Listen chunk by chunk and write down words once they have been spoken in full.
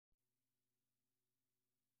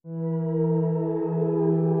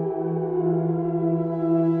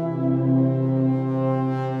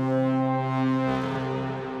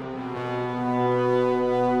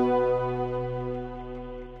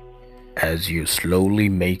as you slowly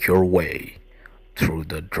make your way through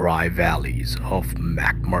the dry valleys of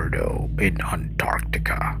McMurdo in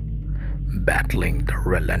Antarctica, battling the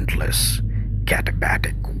relentless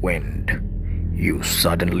katabatic wind. You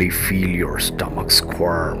suddenly feel your stomach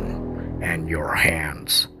squirm and your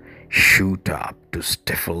hands shoot up to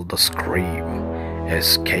stifle the scream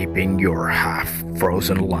escaping your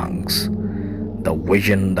half-frozen lungs. The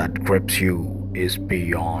vision that grips you is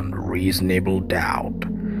beyond reasonable doubt.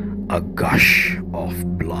 A gush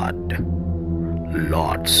of blood.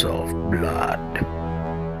 Lots of blood.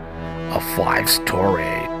 A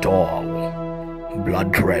 5-story tall,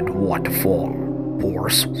 blood-red waterfall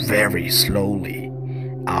pours very slowly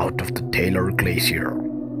out of the Taylor Glacier,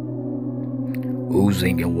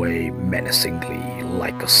 oozing away menacingly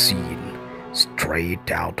like a scene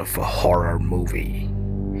straight out of a horror movie.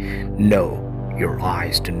 No, your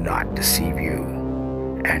eyes do not deceive you.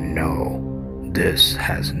 And no, this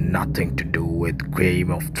has nothing to do with Game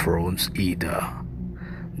of Thrones either.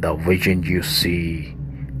 The vision you see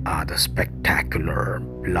are the spectacular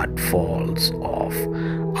blood falls of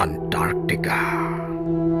Antarctica.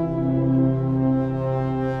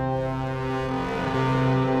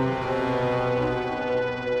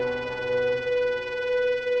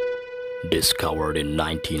 Discovered in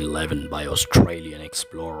 1911 by Australian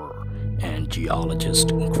explorer and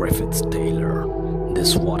geologist Griffith Taylor,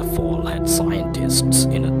 this waterfall had scientists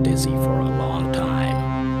in a dizzy for a long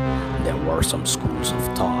time. There were some schools of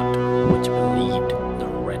thought which believed the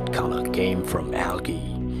red color came from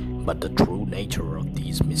algae, but the true nature of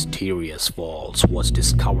these mysterious falls was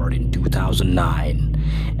discovered in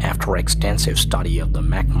 2009 after extensive study of the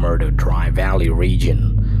McMurdo Dry Valley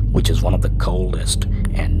region, which is one of the coldest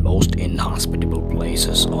and most inhospitable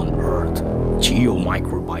places on Earth.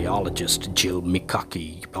 Geomicrobiologist Jill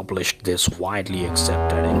McCuckey published this widely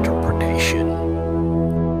accepted interpretation.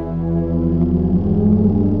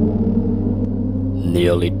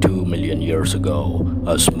 Nearly 2 million years ago,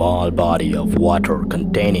 a small body of water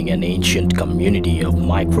containing an ancient community of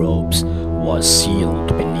microbes was sealed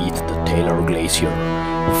beneath the Taylor Glacier,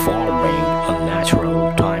 forming a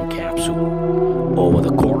natural time capsule. Over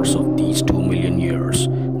the course of these 2 million years,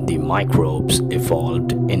 the microbes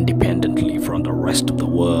evolved independently from the rest of the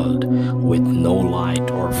world with no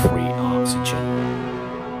light or free oxygen.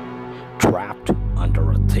 Trapped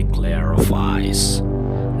under a thick layer of ice,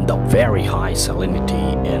 the very high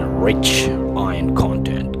salinity and rich iron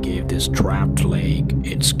content gave this trapped lake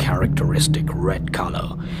its characteristic red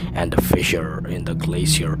color, and the fissure in the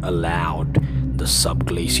glacier allowed the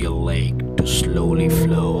subglacial lake to slowly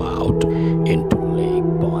flow out into Lake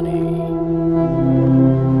Bonny.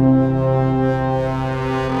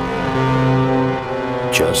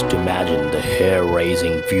 Just imagine the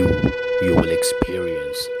hair-raising view you will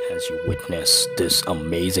experience as you witness this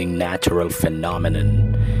amazing natural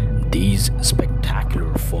phenomenon. These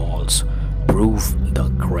spectacular falls prove the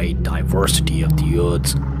great diversity of the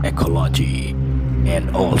Earth's ecology,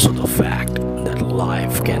 and also the fact that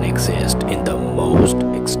life can exist in the most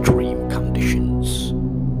extreme conditions.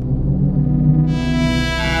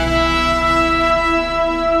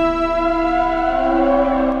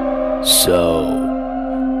 So,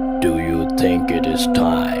 do you think it is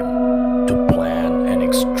time to plan an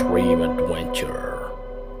extreme adventure?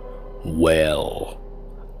 Well,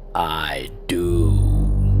 I do.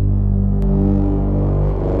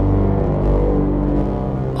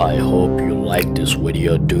 I hope you like this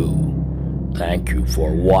video too. Thank you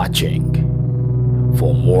for watching.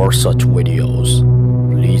 For more such videos,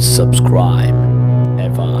 please subscribe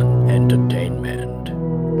Evan Entertainment.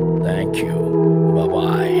 Thank you.